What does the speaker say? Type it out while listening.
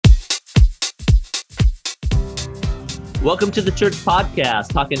Welcome to the Church Podcast,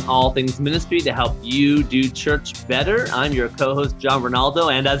 talking all things ministry to help you do church better. I'm your co-host, John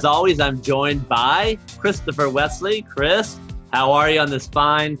Ronaldo, and as always, I'm joined by Christopher Wesley. Chris, how are you on this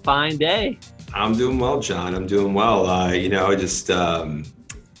fine day? I'm doing well, John. I'm doing well. Just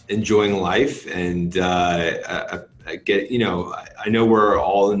enjoying life, and I know we're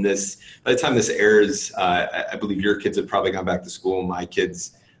all in this. By the time this airs, I believe your kids have probably gone back to school. My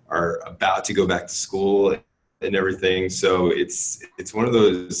kids are about to go back to school and everything. So it's one of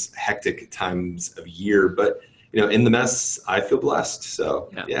those hectic times of year, but in the mess, I feel blessed. So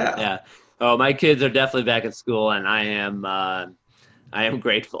yeah. Oh, my kids are definitely back at school, and I am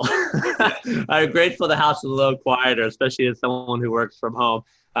grateful. I'm grateful the house is a little quieter, especially as someone who works from home,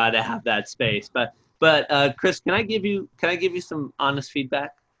 to have that space. But Chris, can I give you some honest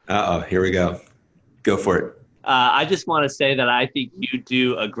feedback? Here we go. Go for it. I just want to say that I think you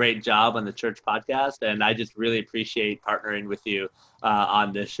do a great job on the Church Podcast, and I just really appreciate partnering with you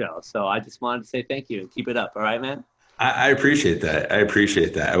on this show. So I just wanted to say thank you and keep it up. All right, man? I appreciate that. I wish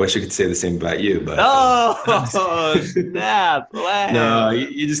I could say the same about you, but snap! No,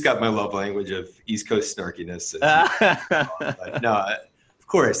 you just got my love language of East Coast snarkiness. But no, of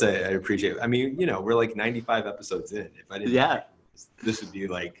course I appreciate it. I mean, we're like 95 episodes in. If I didn't, this would be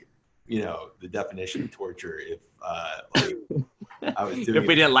like, the definition of torture if I was doing if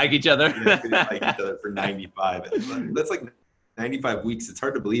we didn't like each other. If we didn't like each other for 95. That's like 95 weeks. It's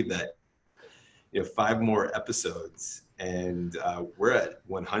hard to believe that, 5 more episodes and we're at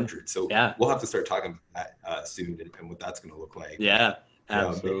 100. So we'll have to start talking about that soon and what that's going to look like. Yeah,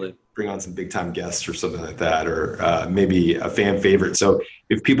 absolutely. Bring on some big time guests or something like that, or maybe a fan favorite. So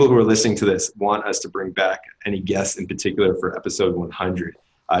if people who are listening to this want us to bring back any guests in particular for episode 100,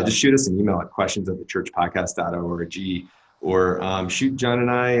 just shoot us an email at questions@thechurchpodcast.org or shoot John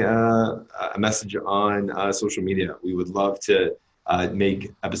and I a message on social media. We would love to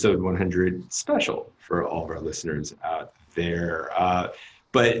make episode 100 special for all of our listeners out there.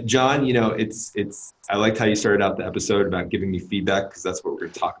 But John, I liked how you started out the episode about giving me feedback, because that's what we're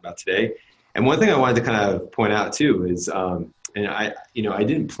going to talk about today. And one thing I wanted to kind of point out too is, and I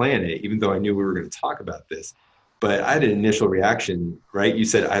didn't plan it, even though I knew we were going to talk about this. But I had an initial reaction, right? You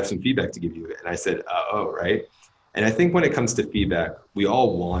said, I have some feedback to give you. And I said, right? And I think when it comes to feedback, we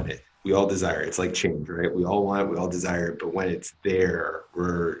all want it. We all desire it. It's like change, right? We all want it. We all desire it. But when it's there,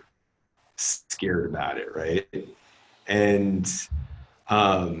 we're scared about it, right? And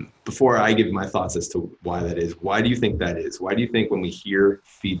before I give my thoughts as to why that is, why do you think that is? Why do you think when we hear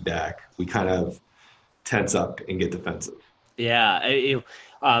feedback, we kind of tense up and get defensive? Yeah.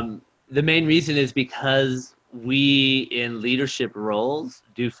 The main reason is because we in leadership roles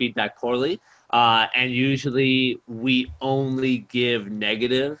do feedback poorly, and usually we only give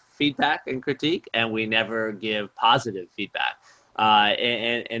negative feedback and critique, and we never give positive feedback.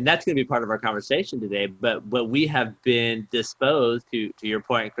 And that's going to be part of our conversation today. But we have been disposed to your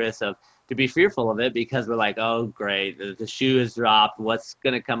point, Chris, to be fearful of it, because we're like, oh, great, the shoe has dropped. What's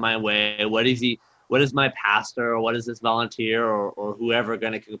going to come my way? What is my pastor, or what is this volunteer or whoever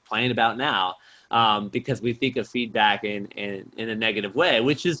going to complain about now? Because we think of feedback in a negative way,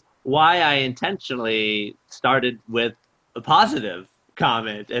 which is why I intentionally started with a positive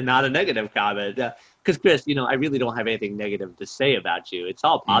comment and not a negative comment. Because Chris, I really don't have anything negative to say about you. It's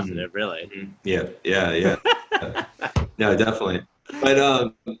all positive, really. Mm-hmm. Yeah. No, definitely.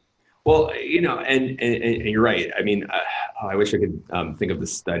 But well, and you're right. I mean, I wish I could think of the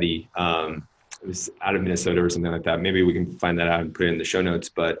study. It was out of Minnesota or something like that. Maybe we can find that out and put it in the show notes.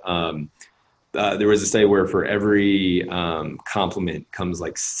 But there was a study where for every compliment comes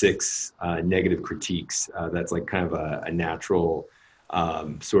like 6 negative critiques. That's like kind of a natural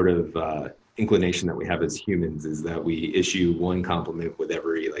sort of inclination that we have as humans, is that we issue one compliment with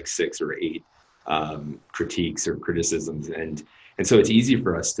every like 6 or 8 critiques or criticisms. And so it's easy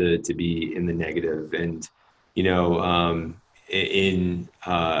for us to be in the negative. And,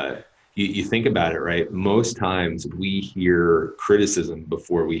 you think about it, right? Most times we hear criticism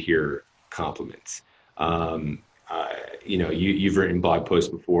before we hear compliments. You've written blog posts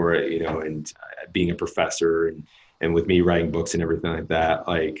before, and being a professor and with me writing books and everything like that,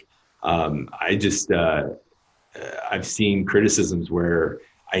 like, I've seen criticisms where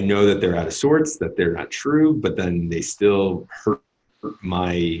I know that they're out of sorts, that they're not true, but then they still hurt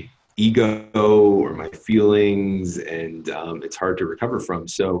my ego or my feelings, and it's hard to recover from.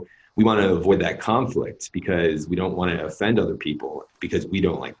 So we want to avoid that conflict because we don't want to offend other people, because we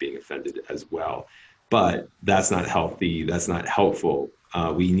don't like being offended as well. But that's not healthy. That's not helpful.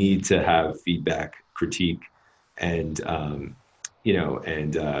 We need to have feedback, critique, and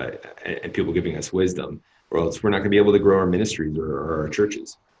people giving us wisdom. or else we're not going to be able to grow our ministries or our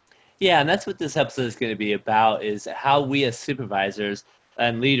churches. Yeah, and that's what this episode is going to be about, is how we as supervisors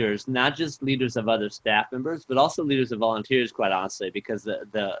and leaders, not just leaders of other staff members, but also leaders of volunteers, quite honestly, because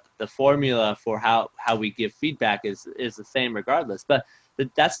the formula for how we give feedback is the same regardless. But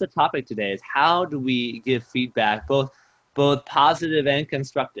that's the topic today, is how do we give feedback, both positive and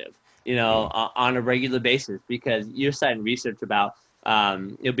constructive, on a regular basis, because you're citing research about,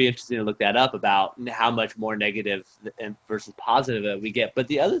 it'll be interesting to look that up, about how much more negative and versus positive that we get. But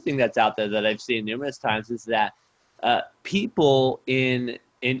the other thing that's out there that I've seen numerous times is that people in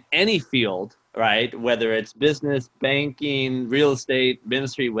any field, right, whether it's business, banking, real estate,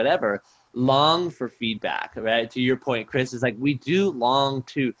 ministry, whatever, long for feedback, right? To your point, Chris, is like we do long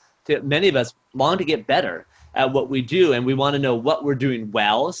to many of us long to get better at what we do, and we want to know what we're doing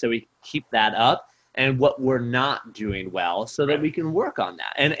well so we keep that up, and what we're not doing well so that we can work on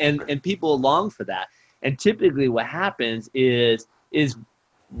that. And people long for that. And typically what happens is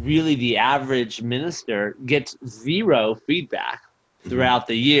really the average minister gets zero feedback throughout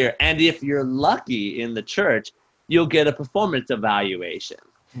the year. And if you're lucky in the church, you'll get a performance evaluation.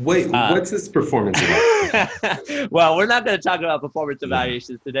 Wait, what's this performance evaluation? Well, we're not going to talk about performance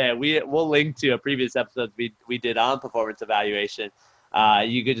evaluations today. We'll link to a previous episode we did on performance evaluation.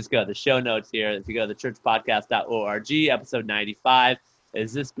 You could just go to the show notes here. If you go to thechurchpodcast.org, episode 95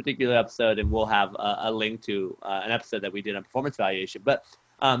 is this particular episode, and we'll have a link to an episode that we did on performance evaluation. But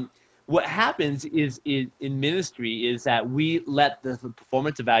what happens is in ministry is that we let the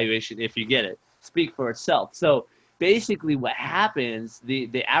performance evaluation, if you get it, speak for itself. So basically what happens,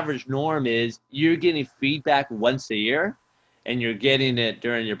 the average norm is you're getting feedback once a year, and you're getting it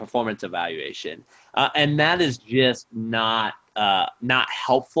during your performance evaluation. And that is just not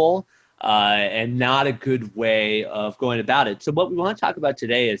helpful and not a good way of going about it. So what we want to talk about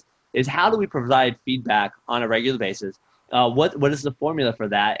today is how do we provide feedback on a regular basis? What is the formula for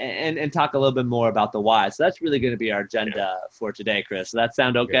that? And talk a little bit more about the why. So that's really going to be our agenda for today, Chris. Does that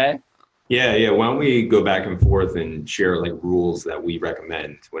sound okay? Yeah. Why don't we go back and forth and share like rules that we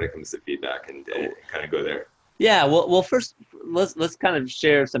recommend when it comes to feedback, and kind of go there. Yeah. Well, first let's kind of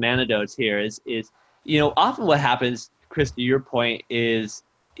share some anecdotes here. Is often what happens, Chris, to your point, is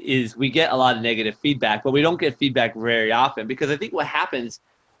we get a lot of negative feedback, but we don't get feedback very often, because I think what happens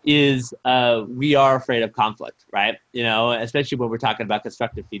is we are afraid of conflict, right? Especially when we're talking about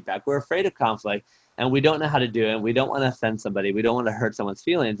constructive feedback, we're afraid of conflict, and we don't know how to do it. We don't want to offend somebody. We don't want to hurt someone's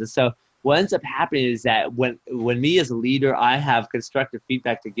feelings. And so what ends up happening is that when me as a leader, I have constructive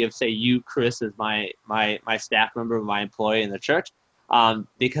feedback to give, say you, Chris, as my staff member, my employee in the church,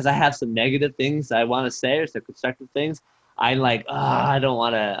 because I have some negative things I want to say, or some constructive things, I'm like, I don't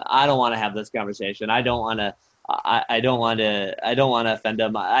want to have this conversation. I don't want to offend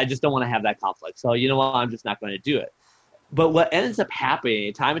them. I just don't want to have that conflict. So you know what? I'm just not going to do it. But what ends up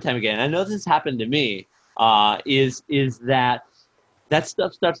happening time and time again, I know this has happened to me, is that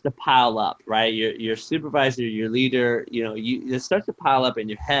stuff starts to pile up, right? Your supervisor, your leader, it starts to pile up in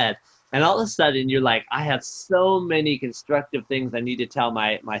your head. And all of a sudden you're like, I have so many constructive things I need to tell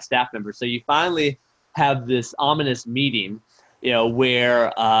my staff members. So you finally have this ominous meeting,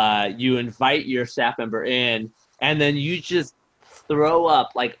 where you invite your staff member in, and then you just throw up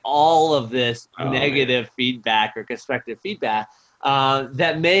like all of this negative feedback or constructive feedback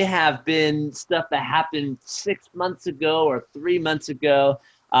that may have been stuff that happened 6 months ago or 3 months ago,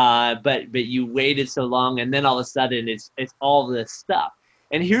 but you waited so long, and then all of a sudden it's all this stuff.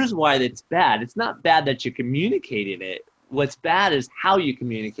 And here's why that's bad. It's not bad that you communicated it. What's bad is how you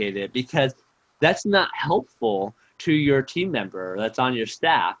communicated it, because that's not helpful to your team member that's on your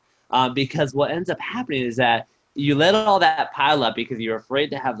staff. Because what ends up happening is that you let all that pile up because you're afraid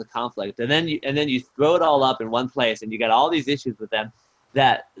to have the conflict, and then you throw it all up in one place, and you got all these issues with them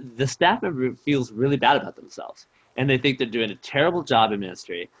that the staff member feels really bad about themselves, and they think they're doing a terrible job in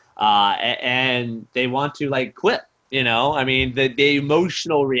ministry, and they want to like quit. I mean, the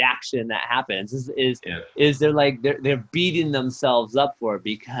emotional reaction that happens is they're beating themselves up for it,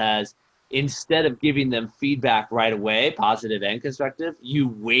 because instead of giving them feedback right away, positive and constructive, you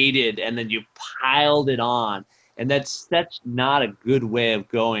waited and then you piled it on. And that's not a good way of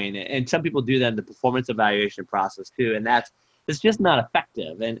going. And some people do that in the performance evaluation process too. And it's just not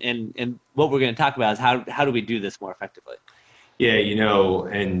effective. And what we're going to talk about is how do we do this more effectively? Yeah,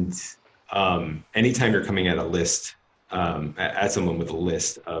 and anytime you're coming at a list, at someone with a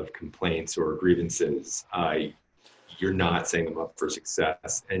list of complaints or grievances, you're not setting them up for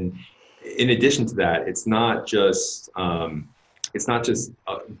success. And in addition to that, it's not just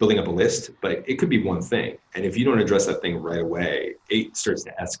building up a list, but it could be one thing. And if you don't address that thing right away, it starts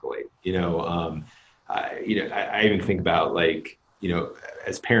to escalate. I even think about like,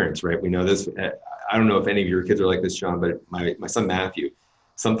 as parents, right? We know this. I don't know if any of your kids are like this, Sean, but my son Matthew,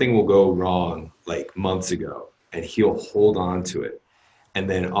 something will go wrong like months ago, and he'll hold on to it, and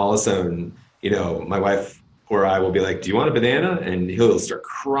then all of a sudden, my wife or I will be like, "Do you want a banana?" And he'll start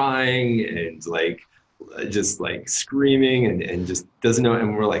crying and like just like screaming and just doesn't know.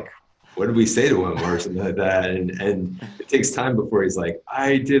 And we're like, "What did we say to him?" or something like that. And it takes time before he's like,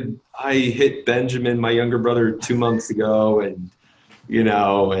 I hit Benjamin, my younger brother, 2 months ago, and you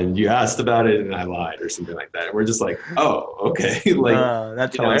asked about it and I lied or something like that. And we're just like, "Oh, okay." Like,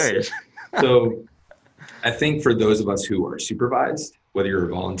 that's hilarious. So I think for those of us who are supervised, whether you're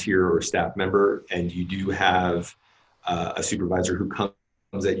a volunteer or a staff member, and you do have a supervisor who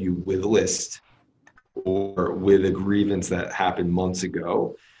comes at you with a list or with a grievance that happened months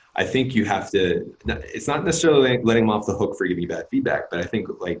ago, I think you have to, it's not necessarily letting them off the hook for giving you bad feedback, but I think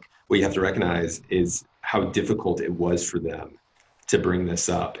like what you have to recognize is how difficult it was for them to bring this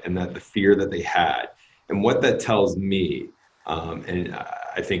up, and that the fear that they had. And what that tells me, and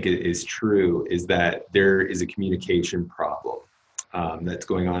I think it is true, is that there is a communication problem that's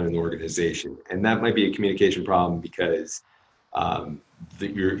going on in the organization. And that might be a communication problem because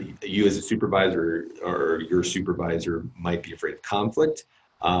you as a supervisor or your supervisor might be afraid of conflict,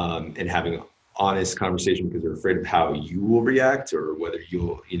 and having an honest conversation because they're afraid of how you will react or whether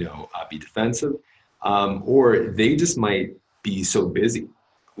you'll be defensive, or they just might be so busy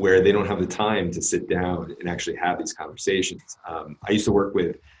where they don't have the time to sit down and actually have these conversations. I used to work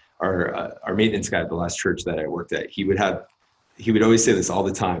with our maintenance guy at the last church that I worked at. He would always say this all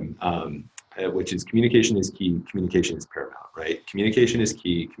the time, which is communication is key, communication is paramount, right? Communication is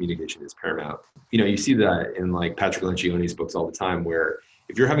key, communication is paramount. You see that in like Patrick Lencioni's books all the time, where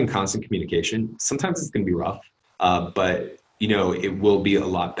if you're having constant communication, sometimes it's going to be rough, but it will be a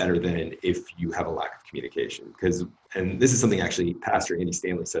lot better than if you have a lack of communication. And this is something actually Pastor Andy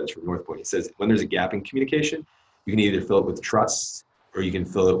Stanley says from North Point. He says, when there's a gap in communication, you can either fill it with trust or you can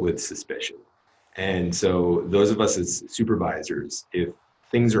fill it with suspicion. And so those of us as supervisors, if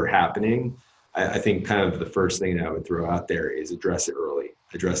things are happening, I think kind of the first thing that I would throw out there is address it early,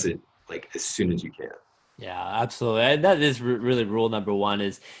 address it like as soon as you can. Yeah, absolutely. And that is really rule number one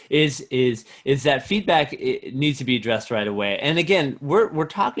is that feedback, it needs to be addressed right away. And again, we're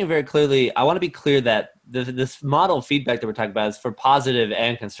talking very clearly. I want to be clear that this model of feedback that we're talking about is for positive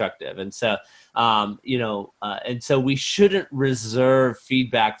and constructive. And so, and so we shouldn't reserve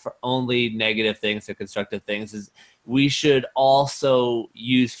feedback for only negative things or constructive things. We should also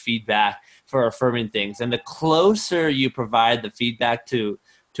use feedback for affirming things. And the closer you provide the feedback to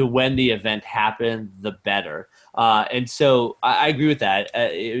when the event happened, the better. And so I agree with that.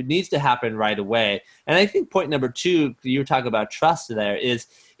 It needs to happen right away. And I think point number two, you were talking about trust there,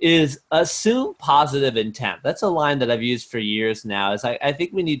 is assume positive intent. That's a line that I've used for years now. I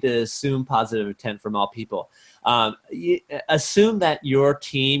think we need to assume positive intent from all people. Assume that your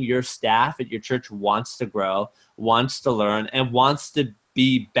team, your staff at your church wants to grow, wants to learn, and wants to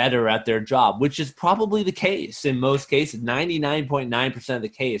be better at their job, which is probably the case in most cases, 99.9% of the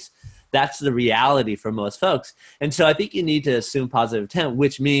case. That's the reality for most folks. And so I think you need to assume positive intent,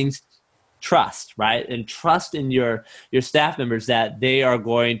 which means trust, right? And trust in your staff members that they are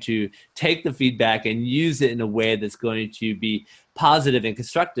going to take the feedback and use it in a way that's going to be positive and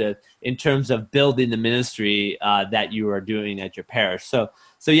constructive in terms of building the ministry that you are doing at your parish. So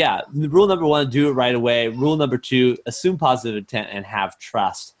yeah, rule number one, do it right away. Rule number two, assume positive intent and have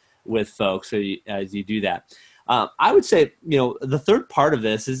trust with folks as you do that. I would say, the third part of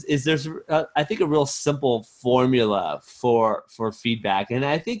this is there's, I think, a real simple formula for feedback. And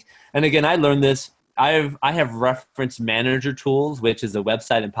I think, and again, I learned this, I have referenced Manager Tools, which is a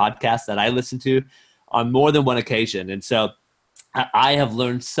website and podcast that I listen to on more than one occasion. And so I have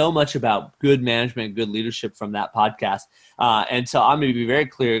learned so much about good management, good leadership from that podcast. And so I'm going to be very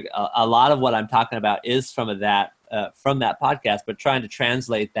clear. A lot of what I'm talking about is from that podcast, but trying to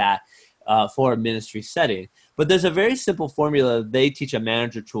translate that for a ministry setting. But there's a very simple formula they teach at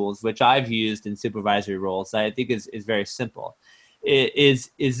Manager Tools, which I've used in supervisory roles, that I think is very simple. This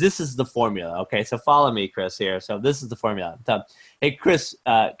is the formula. Okay, so follow me, Chris, here. So this is the formula. So, hey, Chris,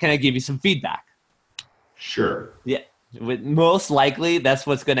 can I give you some feedback? Sure. Yeah. Most likely, that's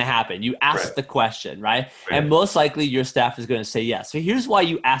what's going to happen. You ask the question, right? And most likely, your staff is going to say yes. So here's why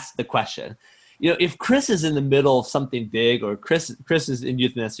you ask the question. If Chris is in the middle of something big, or Chris is in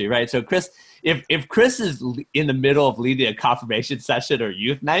youth ministry, right? So if Chris is in the middle of leading a confirmation session or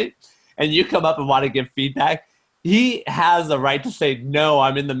youth night, and you come up and want to give feedback, he has the right to say, no,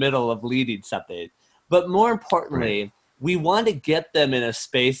 I'm in the middle of leading something. But more importantly, we want to get them in a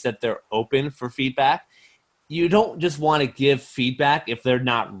space that they're open for feedback. You don't just want to give feedback if they're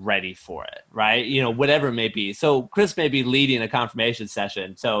not ready for it, right? You know, whatever it may be. So Chris may be leading a confirmation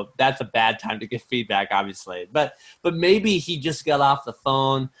session, so that's a bad time to give feedback, obviously. But maybe he just got off the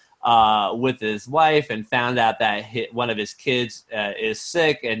phone with his wife and found out that one of his kids is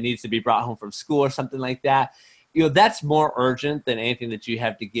sick and needs to be brought home from school or something like that. You know, that's more urgent than anything that you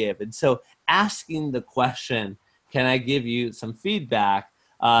have to give. And so asking the question, can I give you some feedback,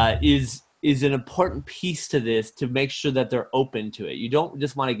 is an important piece to this, to make sure that they're open to it. You don't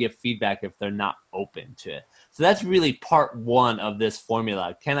just want to give feedback if they're not open to it. So that's really part one of this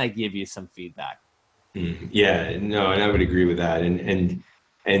formula. Can I give you some feedback? Yeah, no, and I would agree with that.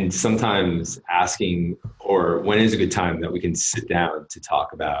 And sometimes asking, or when is a good time that we can sit down to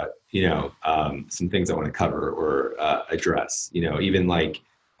talk about, you know, some things I want to cover or address, you know, even like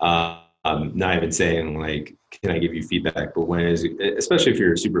not even saying like, can I give you feedback? But when is it, especially if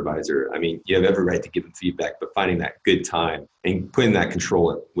you're a supervisor, I mean, you have every right to give them feedback, but finding that good time and putting that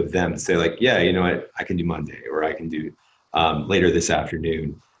control with them to say like, yeah, you know what, I can do Monday, or I can do later this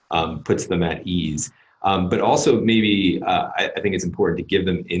afternoon, puts them at ease. But also maybe I think it's important to give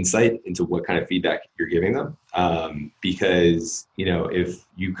them insight into what kind of feedback you're giving them. Because, you know, if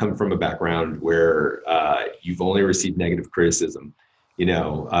you come from a background where you've only received negative criticism, you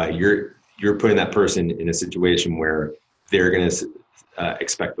know, you're putting that person in a situation where they're going to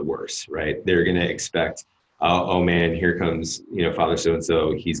expect the worst, right? They're going to expect, oh man, here comes, you know, Father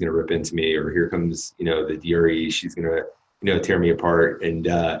so-and-so, he's going to rip into me, or here comes, you know, the DRE, she's going to, you know, tear me apart. And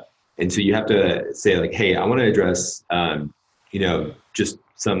so you have to say like, hey, I want to address, you know, just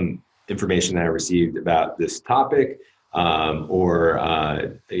some information that I received about this topic. You know,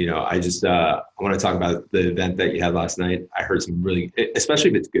 I want to talk about the event that you had last night. I heard some really, especially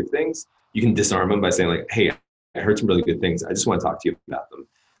if it's good things, you can disarm them by saying like, hey, I heard some really good things. I just want to talk to you about them,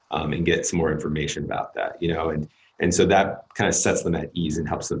 and get some more information about that, you know, and so that kind of sets them at ease and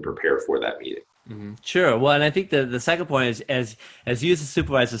helps them prepare for that meeting. Mm-hmm. Sure. Well, and I think the second point is, as you as a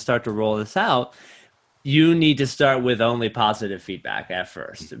supervisor start to roll this out, you need to start with only positive feedback at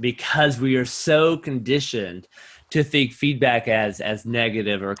first, because we are so conditioned to think feedback as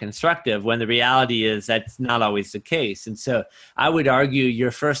negative or constructive, when the reality is that's not always the case. And so I would argue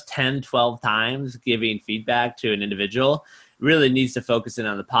your first 10, 12 times giving feedback to an individual really needs to focus in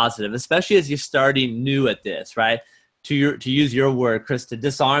on the positive, especially as you're starting new at this, right? To use your word, Chris, to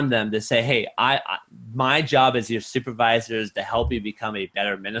disarm them, to say, hey, my job as your supervisor is to help you become a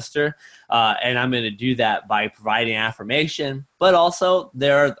better minister. And I'm going to do that by providing affirmation, but also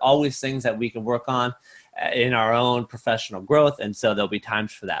there are always things that we can work on in our own professional growth. And so there'll be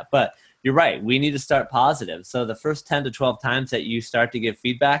times for that. But you're right, we need to start positive. So the first 10 to 12 times that you start to give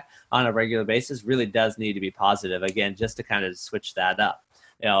feedback on a regular basis really does need to be positive. Again, just to kind of switch that up.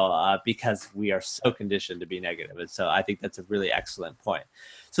 You know, because we are so conditioned to be negative. And so I think that's a really excellent point.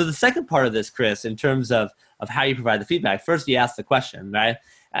 So the second part of this, Chris, in terms of how you provide the feedback, first you ask the question, right?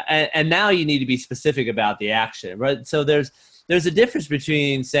 And now you need to be specific about the action, right? So there's a difference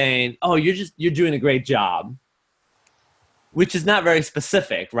between saying, oh, you're doing a great job, which is not very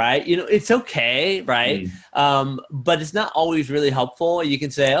specific, right? You know, it's okay, right? But it's not always really helpful. You can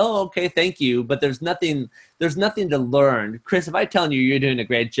say, oh, okay, thank you, but there's nothing to learn. Chris, if I'm telling you you're doing a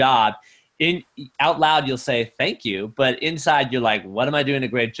great job, out loud you'll say thank you, but inside you're like, what am I doing a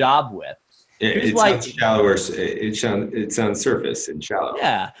great job with? It sounds shallower. It sounds surface and shallow.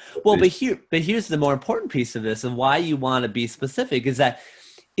 Yeah. Well, but here's the more important piece of this, and why you want to be specific is that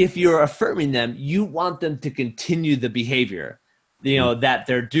if you're affirming them, you want them to continue the behavior, you know, that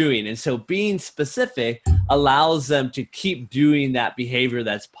they're doing. And so being specific allows them to keep doing that behavior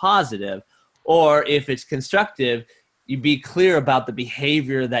that's positive. Or if it's constructive, you be clear about the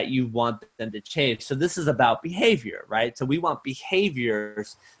behavior that you want them to change. So this is about behavior, right? So we want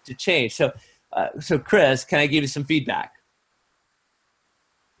behaviors to change. So Chris, can I give you some feedback?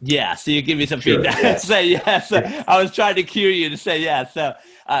 Yeah, so you give me some feedback. Yeah. Say yes. Yeah. I was trying to cue you to say yes. So,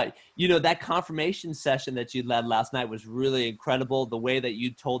 you know, that confirmation session that you led last night was really incredible. The way that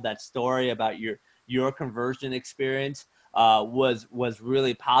you told that story about your conversion experience was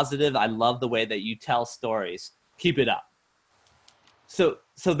really positive. I love the way that you tell stories. Keep it up. So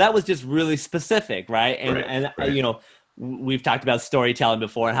that was just really specific, right? And right. You know, we've talked about storytelling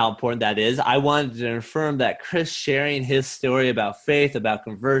before and how important that is. I wanted to affirm that Chris sharing his story about faith, about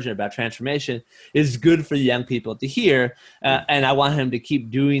conversion, about transformation is good for young people to hear. And I want him to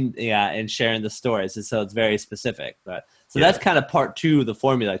keep doing and sharing the stories. And so it's very specific. But that's kind of part two of the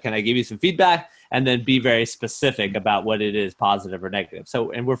formula. Can I give you some feedback? And then be very specific about what it is, positive or negative.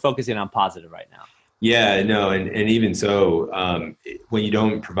 So, and we're focusing on positive right now. Yeah, no, and even so, when you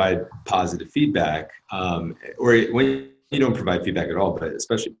don't provide positive feedback, or when you don't provide feedback at all, but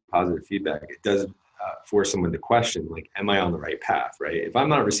especially positive feedback, it does force someone to question, like, am I on the right path, right? If I'm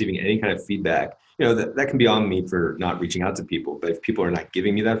not receiving any kind of feedback, that can be on me for not reaching out to people. But if people are not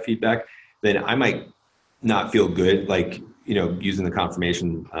giving me that feedback, then I might not feel good. Like, using the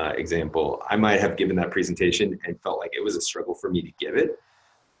confirmation example, I might have given that presentation and felt like it was a struggle for me to give it.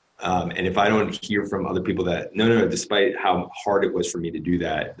 And if I don't hear from other people that no, despite how hard it was for me to do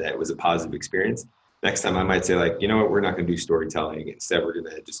that, that was a positive experience. Next time I might say, like, you know what, we're not going to do storytelling. Instead, we're going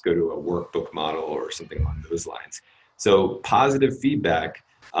to just go to a workbook model or something along those lines. So positive feedback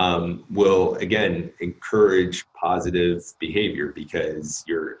will, again, encourage positive behavior because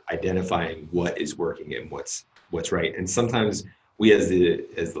you're identifying what is working and what's right. And sometimes we as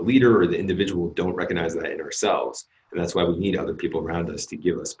the leader or the individual don't recognize that in ourselves. And that's why we need other people around us to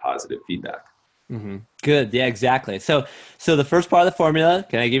give us positive feedback. Mm-hmm. Good. Yeah, exactly. So the first part of the formula,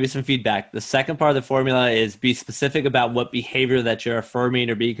 can I give you some feedback? The second part of the formula is be specific about what behavior that you're affirming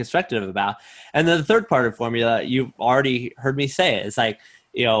or being constructive about. And then the third part of the formula, you've already heard me say it. It's like,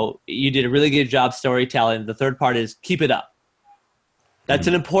 you did a really good job storytelling. The third part is keep it up. That's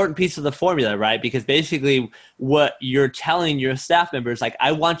an important piece of the formula, right? Because basically what you're telling your staff members, like,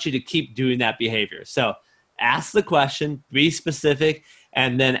 I want you to keep doing that behavior. So ask the question, be specific,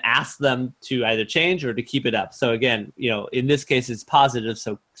 and then ask them to either change or to keep it up. So again, in this case, it's positive,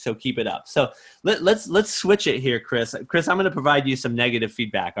 so keep it up. So let's switch it here, Chris. Chris, I'm going to provide you some negative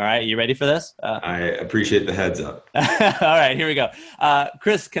feedback. All right, you ready for this? I appreciate the heads up. All right, here we go.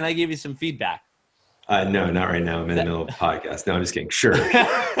 Chris, can I give you some feedback? No, not right now. I'm in the middle of a podcast. No, I'm just kidding. Sure.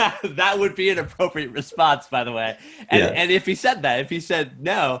 That would be an appropriate response, by the way. And if he said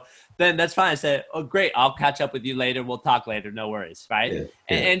no, then that's fine. I said, oh, great, I'll catch up with you later. We'll talk later. No worries, right? Yeah.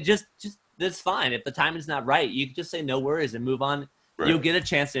 And just that's fine. If the time is not right, you can just say no worries and move on. Right. You'll get a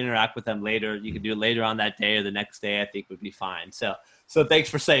chance to interact with them later. You can do it later on that day or the next day, I think would be fine. So thanks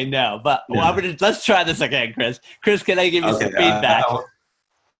for saying no. But let's try this again, Chris. Chris, can I give you some feedback?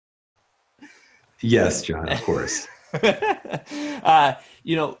 Yes, John, of course. I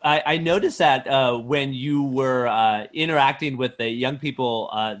noticed that when you were interacting with the young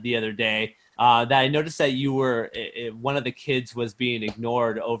people the other day, that I noticed that you were one of the kids was being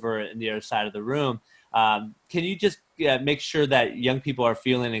ignored over in the other side of the room. Can you just make sure that young people are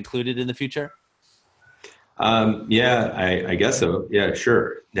feeling included in the future? I guess so. Yeah,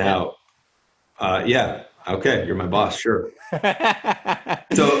 sure. Now, yeah. Okay, you're my boss, sure.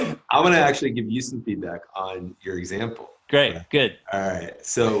 So I want to actually give you some feedback on your example. Great, good. All right.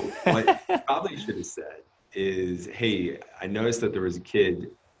 So what you probably should have said is, hey, I noticed that there was a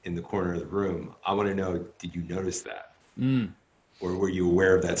kid in the corner of the room. I want to know, did you notice that? Or were you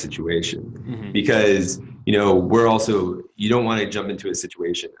aware of that situation? Mm-hmm. Because, you don't want to jump into a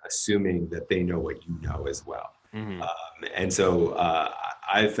situation assuming that they know what you know as well. Mm-hmm. And so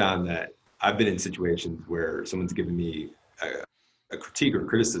I found that I've been in situations where someone's given me a critique or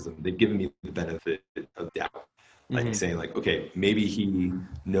criticism. They've given me the benefit of doubt, like saying, like, okay, maybe he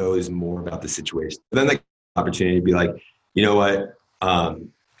knows more about the situation. But then, like, opportunity to be like, you know what?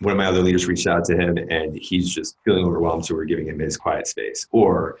 One of my other leaders reached out to him, and he's just feeling overwhelmed, so we're giving him his quiet space.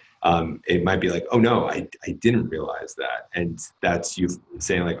 Or it might be like, oh no, I didn't realize that, and that's you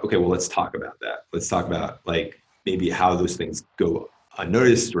saying, like, okay, well, let's talk about that. Let's talk about, like, maybe how those things go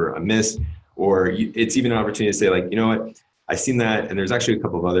unnoticed or unmissed, or it's even an opportunity to say, like, you know what, I've seen that, and there's actually a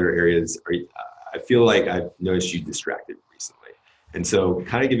couple of other areas. I feel like I've noticed you distracted recently, and so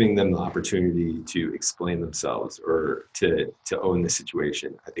kind of giving them the opportunity to explain themselves or to own the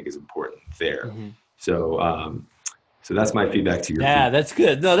situation, I think is important there. Mm-hmm. So that's my feedback to your feedback. That's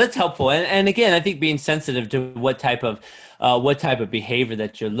good. No, that's helpful. And again, I think being sensitive to what type of behavior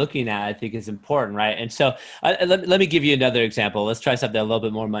that you're looking at, I think is important, right? And so let me give you another example. Let's try something a little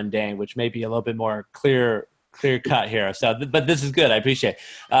bit more mundane, which may be a little bit more clear cut here. So, but this is good. I appreciate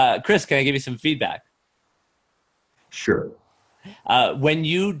it. Chris, can I give you some feedback? Sure. When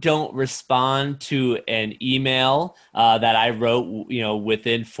you don't respond to an email that I wrote,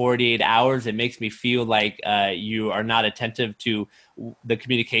 within 48 hours, it makes me feel like you are not attentive to the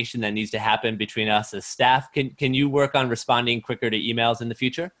communication that needs to happen between us as staff. Can you work on responding quicker to emails in the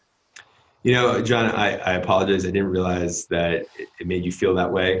future? John, I apologize. I didn't realize that it made you feel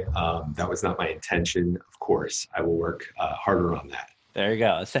that way. That was not my intention. Of course, I will work harder on that. There you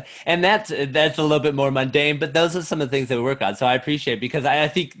go. So, and that's a little bit more mundane, but those are some of the things that we work on. So I appreciate it, because I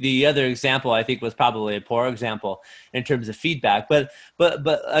think the other example I think was probably a poor example in terms of feedback. But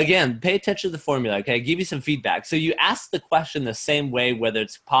again, pay attention to the formula. Okay, I give you some feedback. So you ask the question the same way, whether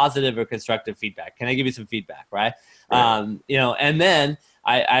it's positive or constructive feedback. Can I give you some feedback? Right. Right. And then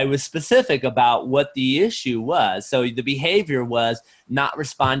I was specific about what the issue was. So the behavior was not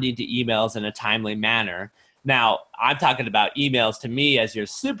responding to emails in a timely manner. Now, I'm talking about emails to me as your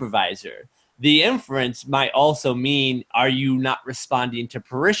supervisor. The inference might also mean, are you not responding to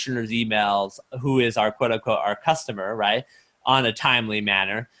parishioners' emails, who is our quote unquote our customer, right, on a timely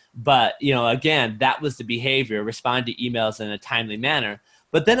manner? But, again, that was the behavior, respond to emails in a timely manner.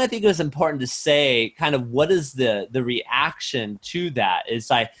 But then I think it was important to say kind of what is the reaction to that. It's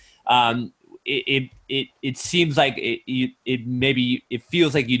like, it seems like it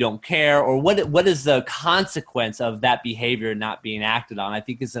feels like you don't care, or what is the consequence of that behavior not being acted on, I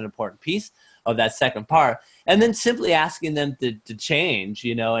think is an important piece of that second part. And then simply asking them to change,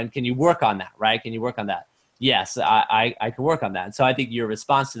 and can you work on that, right? Can you work on that? Yes, I can work on that. And so I think your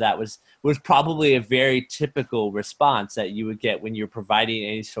response to that was probably a very typical response that you would get when you're providing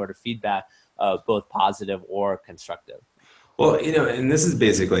any sort of feedback, both positive or constructive. Well, and this is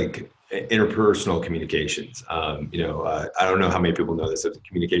basic like interpersonal communications. I don't know how many people know this as a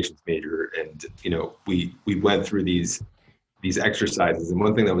communications major, and we went through these exercises, and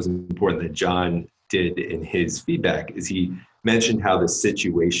one thing that was important that John did in his feedback is he mentioned how the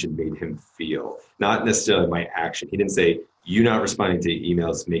situation made him feel, not necessarily my action. He didn't say, you not responding to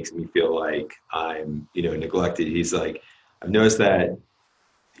emails makes me feel like I'm neglected. He's like, I've noticed that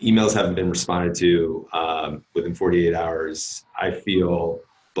emails haven't been responded to within 48 hours. I feel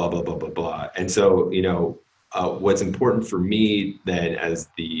blah, blah, blah, blah, blah. And so, what's important for me then as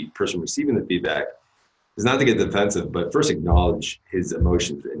the person receiving the feedback is not to get defensive, but first acknowledge his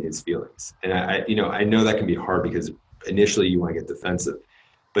emotions and his feelings. And I know that can be hard because initially you want to get defensive.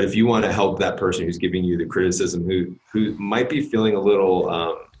 But if you want to help that person who's giving you the criticism, who might be feeling a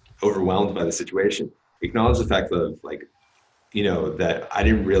little overwhelmed by the situation, acknowledge the fact of like, that I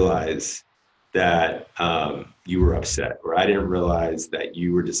didn't realize that you were upset, or I didn't realize that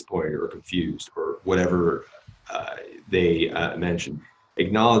you were disappointed or confused or whatever they mentioned.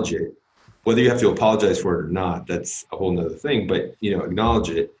 Acknowledge it. Whether you have to apologize for it or not, that's a whole nother thing, but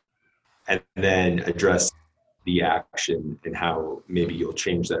acknowledge it and then address the action and how maybe you'll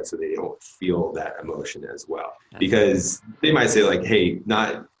change that so they don't feel that emotion as well. Because they might say like, hey,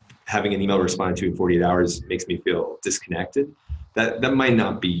 not having an email responded to in 48 hours makes me feel disconnected. That might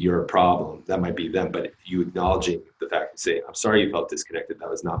not be your problem. That might be them, but you acknowledging the fact and say, I'm sorry you felt disconnected. That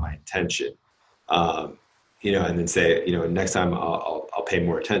was not my intention. And then say, next time I'll pay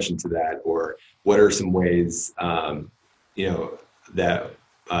more attention to that. Or what are some ways, that,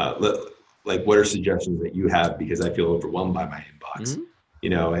 like what are suggestions that you have, because I feel overwhelmed by my inbox,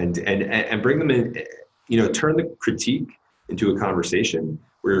 and bring them in, turn the critique into a conversation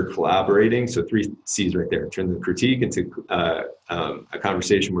where you're collaborating. So 3 C's right there. Turn the critique into a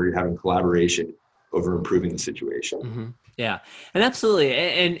conversation where you're having collaboration over improving the situation. Mm-hmm. Yeah, and absolutely.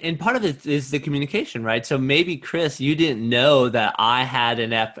 And part of it is the communication, right? So maybe, Chris, you didn't know that I had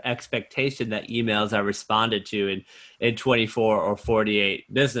an expectation that emails are responded to in 24 or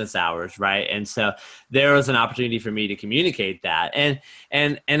 48 business hours, right? And so there was an opportunity for me to communicate that. And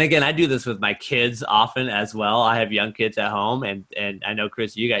again, I do this with my kids often as well. I have young kids at home, and I know,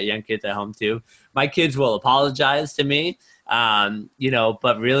 Chris, you got young kids at home too. My kids will apologize to me,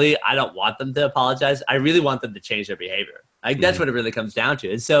 but really, I don't want them to apologize. I really want them to change their behavior. Like that's what it really comes down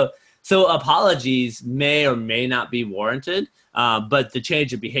to. And so apologies may or may not be warranted, but the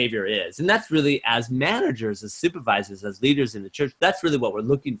change of behavior is. And that's really, as managers, as supervisors, as leaders in the church, that's really what we're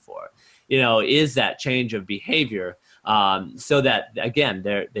looking for, is that change of behavior, so that, again,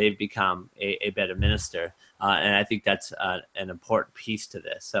 they've become a better minister. And I think that's an important piece to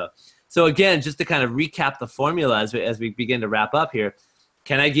this. So again, just to kind of recap the formula as we begin to wrap up here,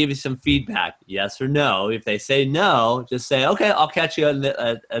 can I give you some feedback? Yes or no? If they say no, just say, okay, I'll catch you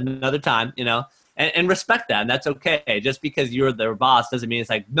another time, and respect that. And that's okay. Just because you're their boss doesn't mean it's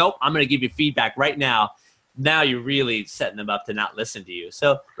like, nope, I'm going to give you feedback right now. Now you're really setting them up to not listen to you.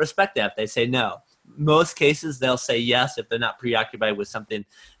 So respect that if they say no. Most cases, they'll say yes if they're not preoccupied with something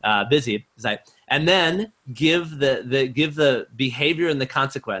busy. It's like, and then give the behavior and the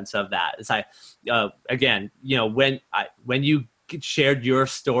consequence of that. It's like, again, when you shared your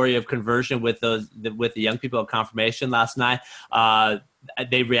story of conversion with the young people at confirmation last night,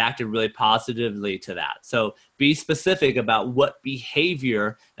 they reacted really positively to that. So be specific about what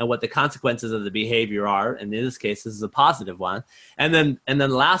behavior and what the consequences of the behavior are. And in this case, this is a positive one. And then the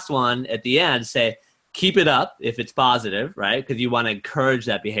last one at the end, say, keep it up if it's positive, right? Because you want to encourage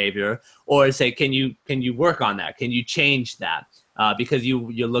that behavior, or say, can you work on that? Can you change that? Because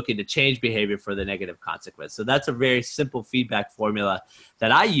you're looking to change behavior for the negative consequence. So that's a very simple feedback formula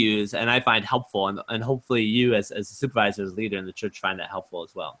that I use and I find helpful. And hopefully you as a supervisor, as leader in the church, find that helpful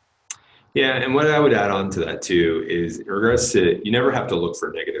as well. Yeah, and what I would add on to that too is in regards to, you never have to look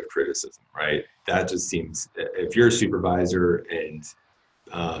for negative criticism, right? That just seems, if you're a supervisor and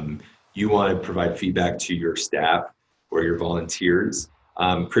you want to provide feedback to your staff or your volunteers,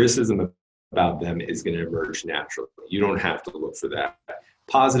 criticism about them is going to emerge naturally. You don't have to look for that.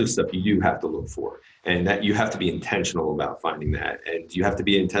 Positive stuff you do have to look for, and that you have to be intentional about finding that, and you have to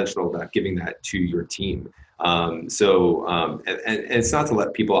be intentional about giving that to your team. And it's not to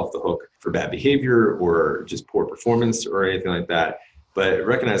let people off the hook for bad behavior or just poor performance or anything like that, but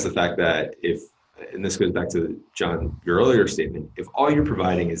recognize the fact that if, and this goes back to John, your earlier statement, if all you're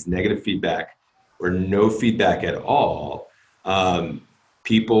providing is negative feedback or no feedback at all,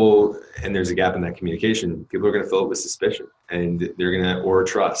 people, and there's a gap in that communication, people are going to fill it with suspicion and they're going to, or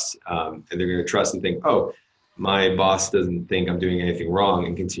trust, and they're going to trust and think, oh, my boss doesn't think I'm doing anything wrong,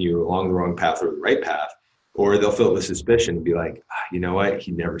 and continue along the wrong path or the right path. Or they'll fill it with suspicion and be like, you know what,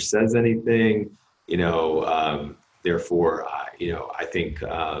 he never says anything, therefore, I think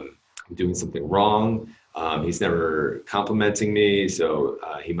I'm doing something wrong. He's never complimenting me, so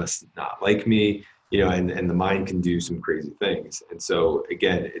he must not like me. And the mind can do some crazy things. And so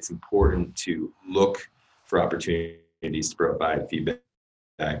again, it's important to look for opportunities to provide feedback,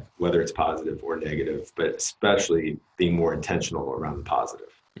 whether it's positive or negative, but especially being more intentional around the positive.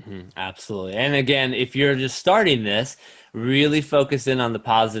 Mm-hmm, absolutely. And again, if you're just starting this, really focus in on the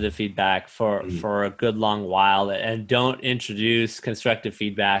positive feedback for a good long while, and don't introduce constructive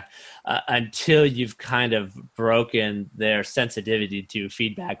feedback until you've kind of broken their sensitivity to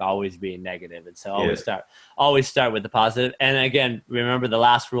feedback always being negative. And so always start with the positive. And again, remember the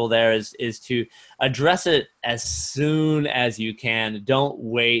last rule there is to address it as soon as you can. Don't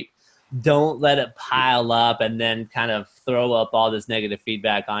wait. Don't let it pile up and then kind of throw up all this negative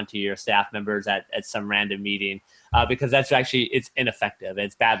feedback onto your staff members at some random meeting, because that's actually, it's ineffective.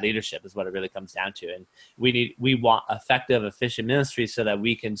 It's bad leadership is what it really comes down to. And we want effective, efficient ministry so that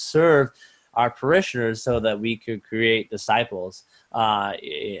we can serve our parishioners, so that we could create disciples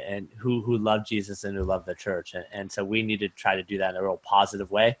and who love Jesus and who love the church. And so we need to try to do that in a real positive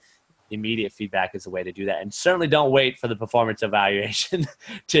way. Immediate feedback is a way to do that. And certainly don't wait for the performance evaluation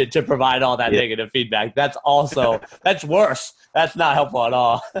to provide all that negative feedback. That's worse. That's not helpful at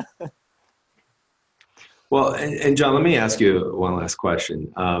all. Well, and John, let me ask you one last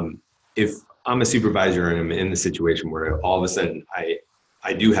question. If I'm a supervisor and I'm in the situation where all of a sudden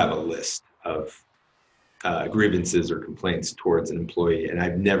I do have a list of grievances or complaints towards an employee, and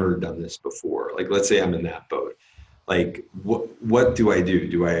I've never done this before, like let's say I'm in that boat. Like, what do I do?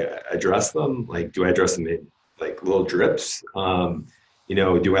 Do I address them? Like, do I address them in like little drips?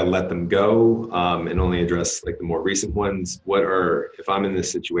 Do I let them go and only address like the more recent ones? If I'm in this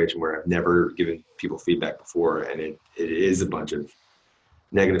situation where I've never given people feedback before and it is a bunch of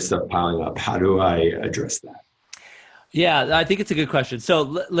negative stuff piling up, how do I address that? Yeah, I think it's a good question. So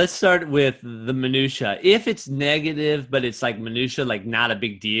let's start with the minutia. If it's negative, but it's like minutia, like not a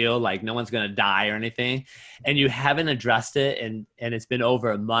big deal, like no one's going to die or anything, and you haven't addressed it and it's been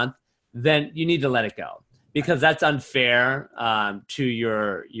over a month, then you need to let it go, because that's unfair to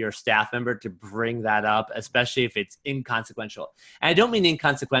your staff member to bring that up, especially if it's inconsequential. And I don't mean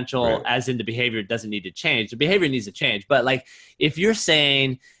inconsequential as in the behavior doesn't need to change. The behavior needs to change. But like if you're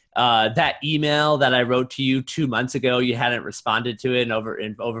saying, that email that I wrote to you 2 months ago, you hadn't responded to it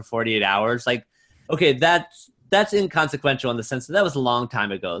in over 48 hours. Like, okay, that's inconsequential in the sense that was a long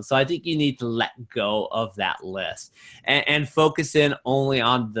time ago. So I think you need to let go of that list and focus in only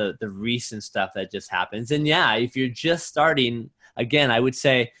on the recent stuff that just happens. And yeah, if you're just starting, again, I would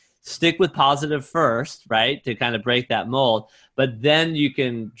say stick with positive first, right? To kind of break that mold, but then you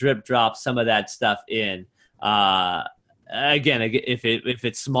can drip drop some of that stuff in, again, if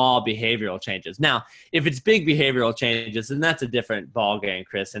it's small behavioral changes. Now, if it's big behavioral changes, then that's a different ballgame,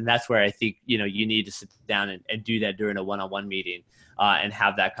 Chris. And that's where I think, you need to sit down and do that during a one-on-one meeting and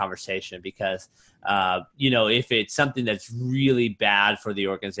have that conversation. Because, if it's something that's really bad for the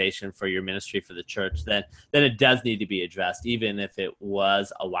organization, for your ministry, for the church, then it does need to be addressed, even if it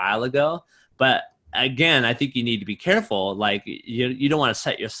was a while ago. But again, I think you need to be careful. Like you don't want to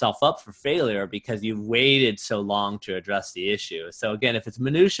set yourself up for failure because you've waited so long to address the issue. So again, if it's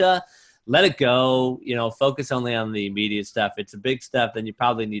minutia, let it go, focus only on the immediate stuff. If it's a big stuff, then you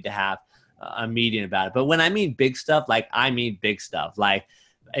probably need to have a meeting about it. But when I mean big stuff, I mean big stuff,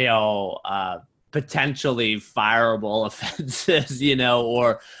 potentially fireable offenses,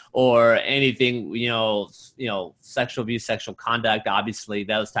 or anything, sexual abuse, sexual conduct, obviously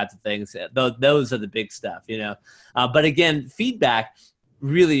those types of things. Those are the big stuff, But again, feedback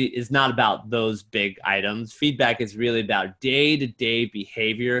really is not about those big items. Feedback is really about day-to-day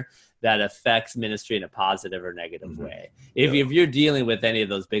behavior that affects ministry in a positive or negative way. If you're dealing with any of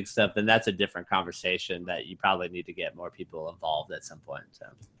those big stuff, then that's a different conversation that you probably need to get more people involved at some point. So.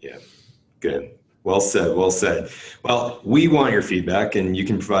 Yeah, good. Well said. Well said. Well, we want your feedback, and you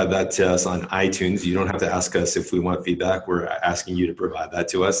can provide that to us on iTunes. You don't have to ask us if we want feedback. We're asking you to provide that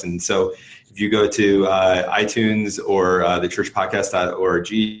to us. And so if you go to iTunes or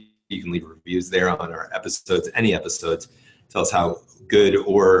thechurchpodcast.org, you can leave reviews there on our episodes, any episodes. Tell us how good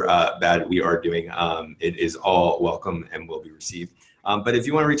or bad we are doing. It is all welcome and will be received. But if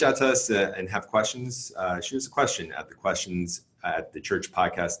you want to reach out to us and have questions, shoot us a question at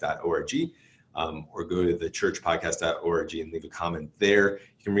thechurchpodcast.org. Or go to thechurchpodcast.org and leave a comment there.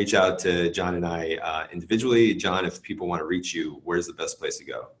 You can reach out to John and I individually. John, if people want to reach you, where's the best place to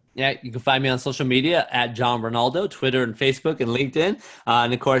go? Yeah, you can find me on social media at John Ronaldo, Twitter and Facebook and LinkedIn.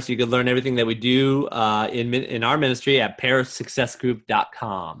 And of course, you can learn everything that we do in our ministry at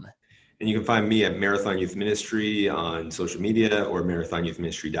parissuccessgroup.com. And you can find me at Marathon Youth Ministry on social media or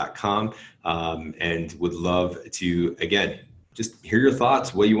marathonyouthministry.com. And would love to, again, just hear your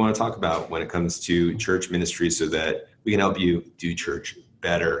thoughts, what you want to talk about when it comes to church ministry so that we can help you do church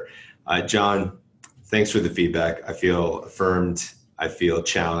better. John, thanks for the feedback. I feel affirmed. I feel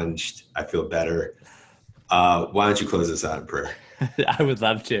challenged. I feel better. Why don't you close us out in prayer? I would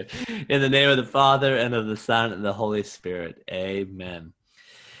love to. In the name of the Father and of the Son and the Holy Spirit. Amen.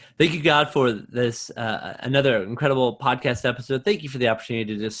 Thank you, God, for this another incredible podcast episode. Thank you for the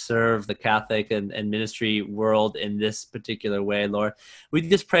opportunity to just serve the Catholic and ministry world in this particular way, Lord. We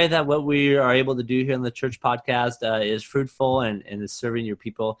just pray that what we are able to do here on the Church Podcast is fruitful and is serving your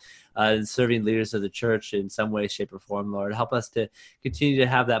people, and serving leaders of the church in some way, shape, or form, Lord. Help us to continue to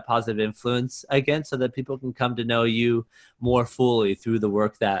have that positive influence, again, so that people can come to know you more fully through the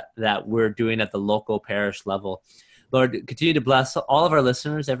work that we're doing at the local parish level. Lord, continue to bless all of our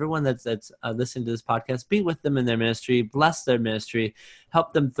listeners, everyone that's listening to this podcast. Be with them in their ministry. Bless their ministry.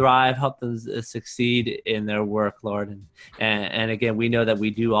 Help them thrive. Help them succeed in their work, Lord. And again, we know that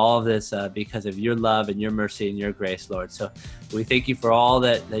we do all of this because of your love and your mercy and your grace, Lord. So we thank you for all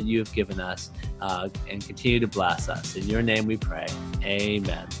that you have given us and continue to bless us. In your name we pray.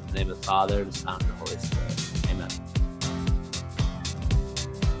 Amen. In the name of the Father, the Son, and the Holy Spirit.